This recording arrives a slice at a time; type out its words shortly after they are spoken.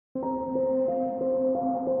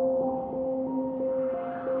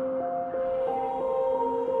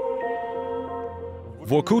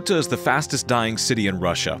Vorkuta is the fastest dying city in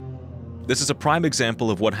Russia. This is a prime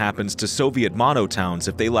example of what happens to Soviet monotowns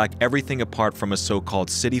if they lack everything apart from a so-called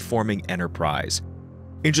city-forming enterprise.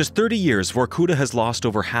 In just 30 years, Vorkuta has lost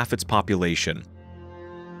over half its population.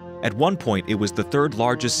 At one point, it was the third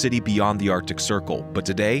largest city beyond the Arctic Circle, but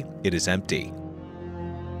today, it is empty.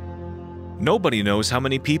 Nobody knows how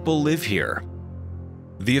many people live here.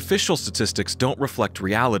 The official statistics don't reflect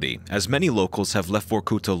reality, as many locals have left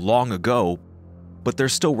Vorkuta long ago, but they're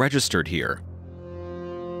still registered here.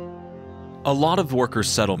 A lot of worker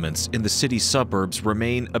settlements in the city's suburbs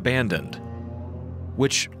remain abandoned,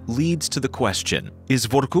 which leads to the question, is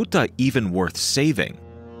Vorkuta even worth saving?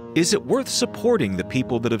 Is it worth supporting the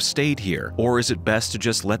people that have stayed here, or is it best to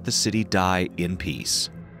just let the city die in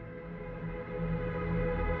peace?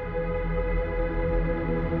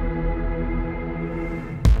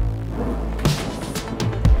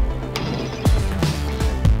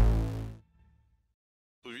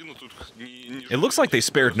 It looks like they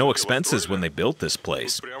spared no expenses when they built this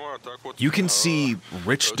place. You can see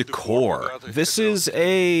rich decor. This is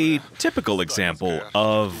a typical example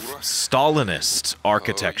of Stalinist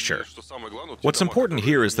architecture. What's important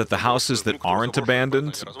here is that the houses that aren't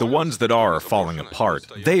abandoned, the ones that are falling apart,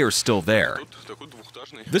 they are still there.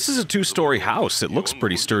 This is a two-story house. It looks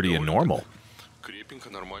pretty sturdy and normal.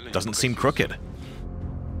 Doesn't seem crooked.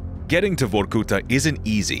 Getting to Vorkuta isn't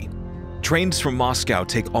easy. Trains from Moscow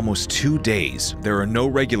take almost 2 days. There are no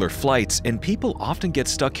regular flights, and people often get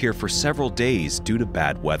stuck here for several days due to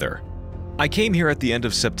bad weather. I came here at the end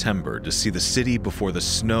of September to see the city before the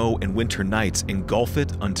snow and winter nights engulf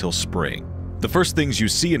it until spring. The first things you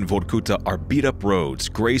see in Vorkuta are beat-up roads,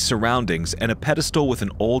 gray surroundings, and a pedestal with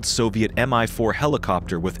an old Soviet Mi-4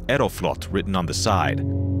 helicopter with Aeroflot written on the side.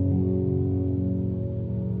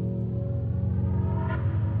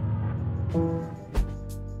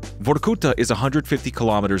 Vorkuta is 150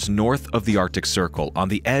 kilometers north of the Arctic Circle, on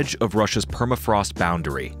the edge of Russia's permafrost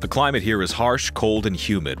boundary. The climate here is harsh, cold, and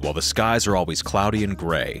humid, while the skies are always cloudy and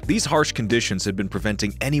gray. These harsh conditions had been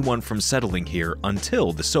preventing anyone from settling here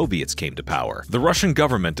until the Soviets came to power. The Russian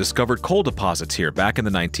government discovered coal deposits here back in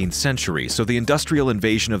the 19th century, so the industrial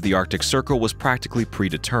invasion of the Arctic Circle was practically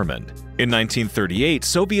predetermined. In 1938,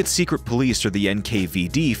 Soviet secret police, or the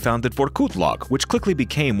NKVD, founded Vorkuta, which quickly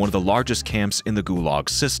became one of the largest camps in the Gulag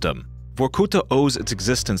system. Vorkuta owes its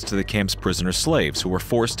existence to the camp's prisoner slaves who were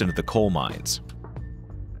forced into the coal mines.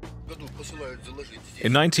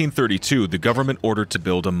 In 1932, the government ordered to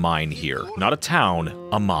build a mine here. Not a town,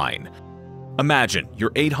 a mine. Imagine,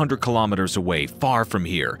 you're 800 kilometers away, far from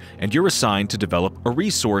here, and you're assigned to develop a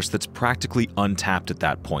resource that's practically untapped at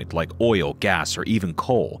that point, like oil, gas, or even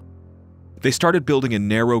coal. They started building a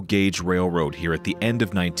narrow-gauge railroad here at the end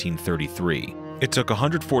of 1933. It took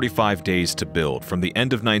 145 days to build, from the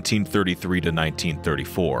end of 1933 to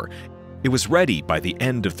 1934. It was ready by the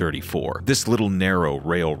end of 34, this little narrow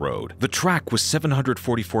railroad. The track was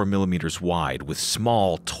 744 millimeters wide, with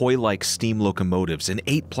small, toy-like steam locomotives and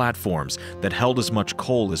 8 platforms that held as much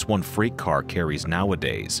coal as one freight car carries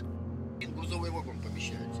nowadays.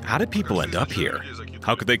 How did people end up here?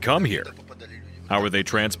 How could they come here? How were they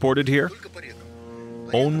transported here?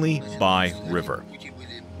 Only by river.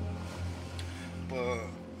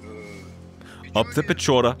 Up the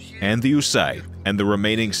Pechora and the Usai, and the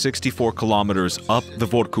remaining 64 kilometers up the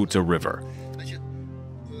Vorkuta River.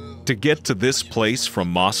 To get to this place from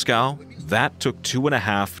Moscow, that took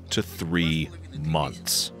 2.5 to 3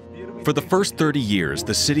 months. For the first 30 years,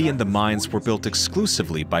 the city and the mines were built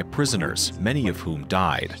exclusively by prisoners, many of whom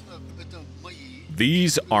died.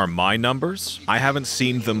 These are my numbers. I haven't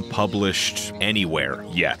seen them published anywhere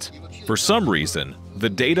yet. For some reason, the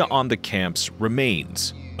data on the camps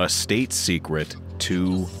remains a state secret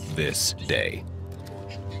to this day.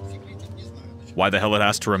 Why the hell it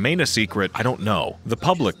has to remain a secret, I don't know. The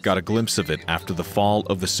public got a glimpse of it after the fall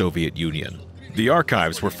of the Soviet Union. The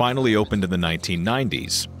archives were finally opened in the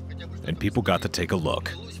 1990s, and people got to take a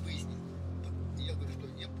look.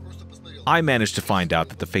 I managed to find out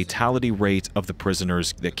that the fatality rate of the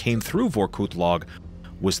prisoners that came through Vorkuta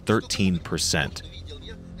was 13%.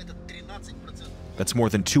 That's more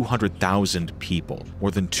than 200,000 people.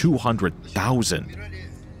 More than 200,000.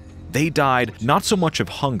 They died not so much of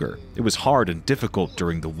hunger. It was hard and difficult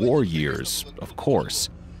during the war years, of course,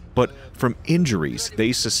 but from injuries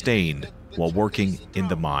they sustained while working in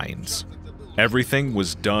the mines. Everything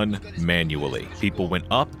was done manually. People went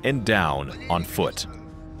up and down on foot.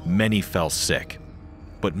 Many fell sick,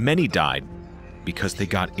 but many died because they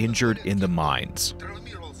got injured in the mines.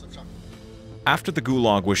 After the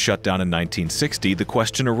Gulag was shut down in 1960, the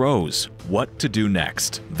question arose, what to do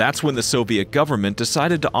next? That's when the Soviet government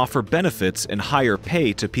decided to offer benefits and higher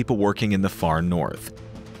pay to people working in the far north.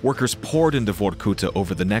 Workers poured into Vorkuta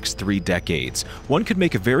over the next 3 decades. One could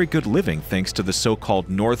make a very good living thanks to the so-called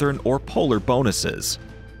northern or polar bonuses.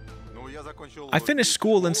 I finished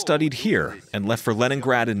school and studied here, and left for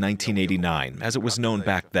Leningrad in 1989, as it was known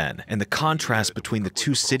back then, and the contrast between the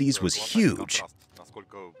two cities was huge.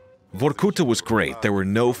 Vorkuta was great. There were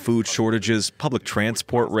no food shortages, public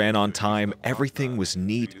transport ran on time, everything was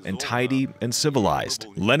neat and tidy and civilized.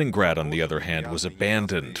 Leningrad, on the other hand, was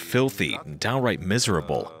abandoned, filthy, and downright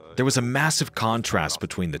miserable. There was a massive contrast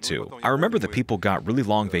between the two. I remember that people got really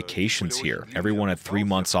long vacations here. Everyone had 3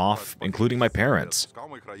 months off, including my parents.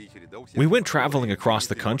 We went traveling across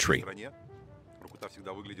the country.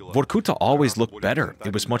 Vorkuta always looked better.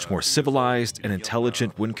 It was much more civilized and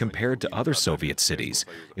intelligent when compared to other Soviet cities.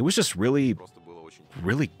 It was just really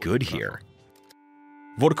good here.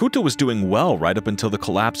 Vorkuta was doing well right up until the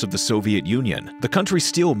collapse of the Soviet Union. The country's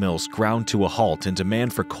steel mills ground to a halt and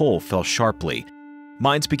demand for coal fell sharply.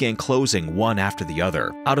 Mines began closing one after the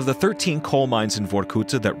other. Out of the 13 coal mines in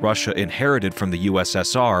Vorkuta that Russia inherited from the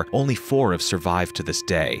USSR, only 4 have survived to this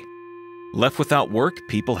day. Left without work,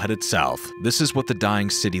 people headed south. This is what the dying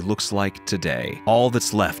city looks like today. All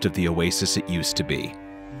that's left of the oasis it used to be.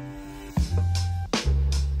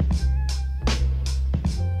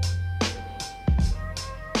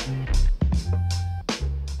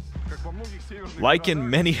 Like in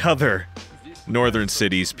many other northern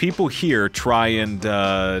cities, people here try and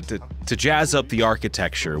to jazz up the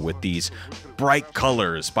architecture with these bright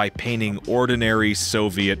colors by painting ordinary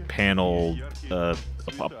Soviet panel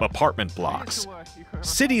apartment blocks.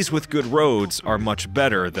 Cities with good roads are much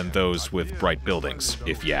better than those with bright buildings,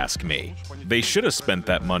 if you ask me. They should have spent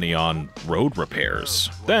that money on road repairs.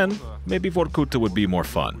 Then, maybe Vorkuta would be more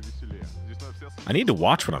fun. I need to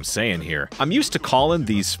watch what I'm saying here. I'm used to calling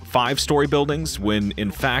these 5-story buildings when, in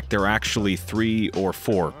fact, they're actually 3 or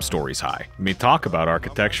 4 stories high. I mean, talk about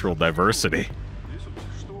architectural diversity.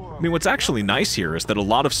 I mean, what's actually nice here is that a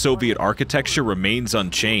lot of Soviet architecture remains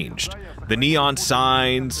unchanged. The neon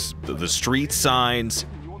signs, the street signs,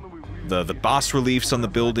 the bas-reliefs on the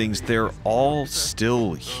buildings, they're all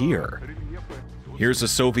still here. Here's a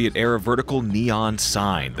Soviet-era vertical neon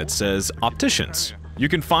sign that says opticians. You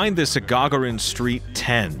can find this at Gagarin Street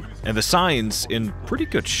 10, and the sign's in pretty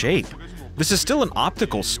good shape. This is still an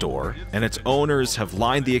optical store, and its owners have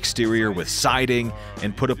lined the exterior with siding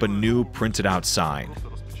and put up a new printed-out sign.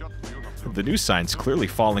 The new sign's clearly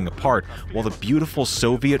falling apart, while the beautiful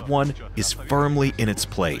Soviet one is firmly in its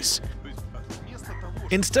place.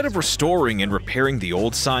 Instead of restoring and repairing the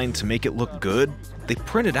old sign to make it look good, they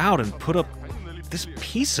printed out and put up this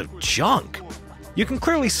piece of junk. You can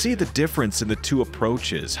clearly see the difference in the two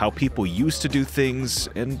approaches, how people used to do things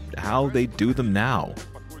and how they do them now.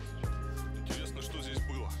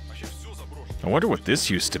 I wonder what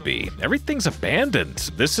this used to be. Everything's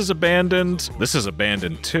abandoned. This is abandoned. This is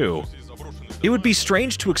abandoned too. It would be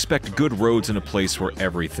strange to expect good roads in a place where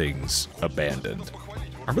everything's abandoned.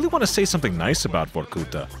 I really want to say something nice about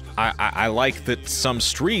Vorkuta. I like that some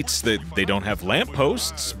streets, that they don't have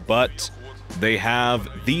lampposts, but they have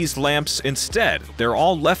these lamps instead. They're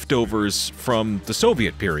all leftovers from the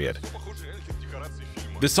Soviet period.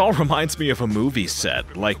 This all reminds me of a movie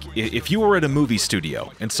set. Like, if you were at a movie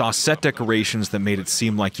studio and saw set decorations that made it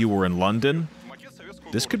seem like you were in London,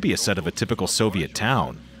 this could be a set of a typical Soviet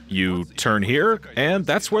town. You turn here, and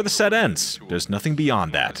that's where the set ends. There's nothing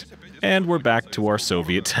beyond that. And we're back to our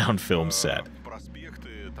Soviet town film set.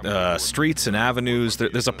 Streets and avenues.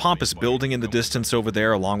 There's a pompous building in the distance over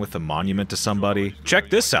there, along with a monument to somebody. Check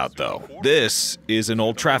this out, though. This is an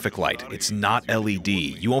old traffic light. It's not LED.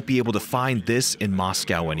 You won't be able to find this in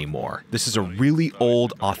Moscow anymore. This is a really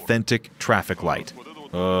old, authentic traffic light.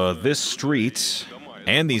 This street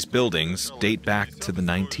and these buildings date back to the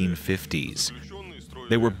 1950s.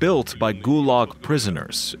 They were built by Gulag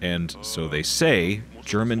prisoners, and, so they say,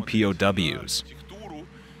 German POWs.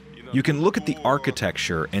 You can look at the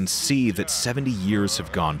architecture and see that 70 years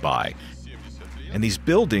have gone by. And these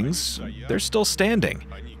buildings, they're still standing.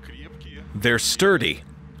 They're sturdy.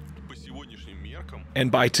 And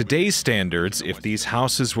by today's standards, if these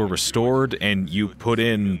houses were restored and you put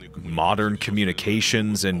in modern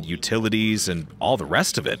communications and utilities and all the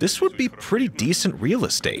rest of it, this would be pretty decent real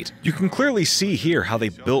estate. You can clearly see here how they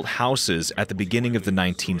built houses at the beginning of the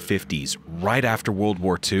 1950s, right after World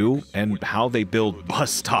War II, and how they build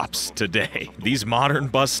bus stops today. These modern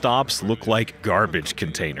bus stops look like garbage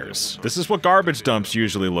containers. This is what garbage dumps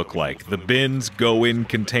usually look like. The bins go in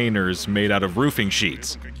containers made out of roofing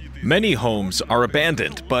sheets. Many homes are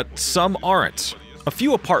abandoned, but some aren't. A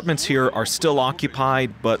few apartments here are still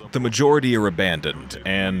occupied, but the majority are abandoned,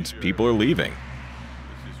 and people are leaving.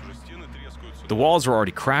 The walls are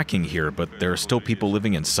already cracking here, but there are still people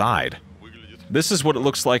living inside. This is what it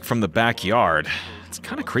looks like from the backyard. It's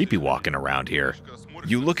kind of creepy walking around here.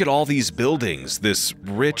 You look at all these buildings, this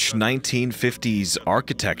rich 1950s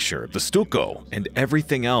architecture, the stucco, and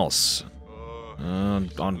everything else.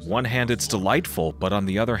 On one hand, it's delightful, but on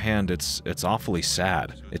the other hand, it's awfully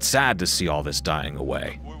sad. It's sad to see all this dying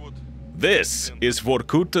away. This is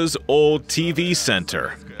Vorkuta's old TV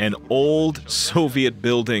center, an old Soviet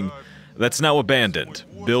building that's now abandoned,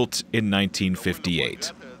 built in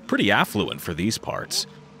 1958. Pretty affluent for these parts.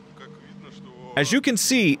 As you can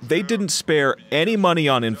see, they didn't spare any money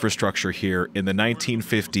on infrastructure here in the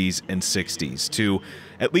 1950s and 60s to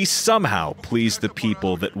at least somehow please the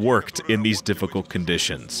people that worked in these difficult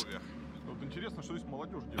conditions.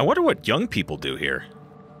 I wonder what young people do here.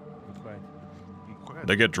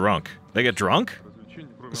 They get drunk. They get drunk?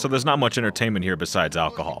 So there's not much entertainment here besides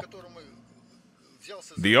alcohol.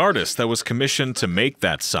 The artist that was commissioned to make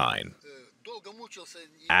that sign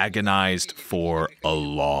agonized for a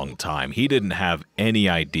long time. He didn't have any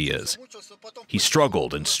ideas. He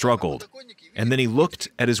struggled and struggled, and then he looked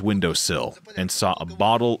at his windowsill and saw a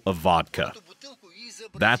bottle of vodka.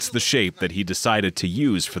 That's the shape that he decided to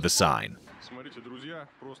use for the sign.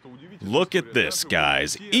 Look at this,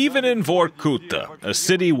 guys. Even in Vorkuta, a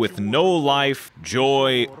city with no life,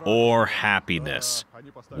 joy, or happiness,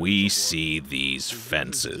 we see these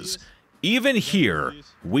fences. Even here,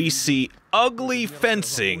 we see ugly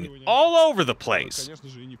fencing all over the place.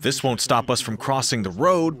 This won't stop us from crossing the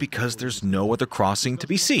road because there's no other crossing to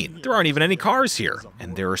be seen. There aren't even any cars here,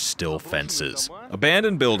 and there are still fences.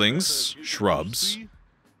 Abandoned buildings, shrubs,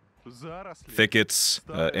 thickets,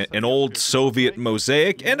 an old Soviet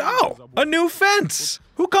mosaic, and oh, a new fence!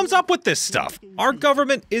 Who comes up with this stuff? Our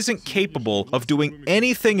government isn't capable of doing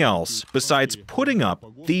anything else besides putting up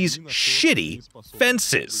these shitty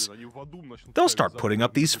fences. They'll start putting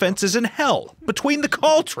up these fences in hell, between the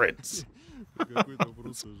cauldrons.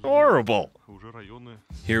 It's horrible.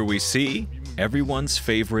 Here we see everyone's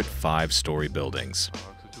favorite 5-story buildings.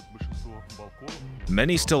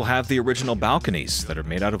 Many still have the original balconies that are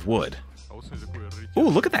made out of wood. Ooh,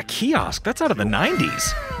 look at that kiosk. That's out of the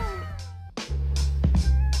 90s.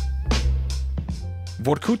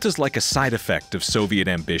 Vorkuta's like a side effect of Soviet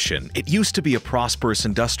ambition. It used to be a prosperous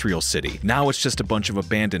industrial city. Now it's just a bunch of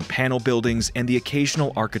abandoned panel buildings and the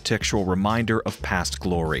occasional architectural reminder of past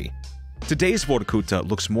glory. Today's Vorkuta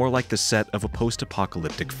looks more like the set of a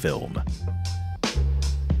post-apocalyptic film.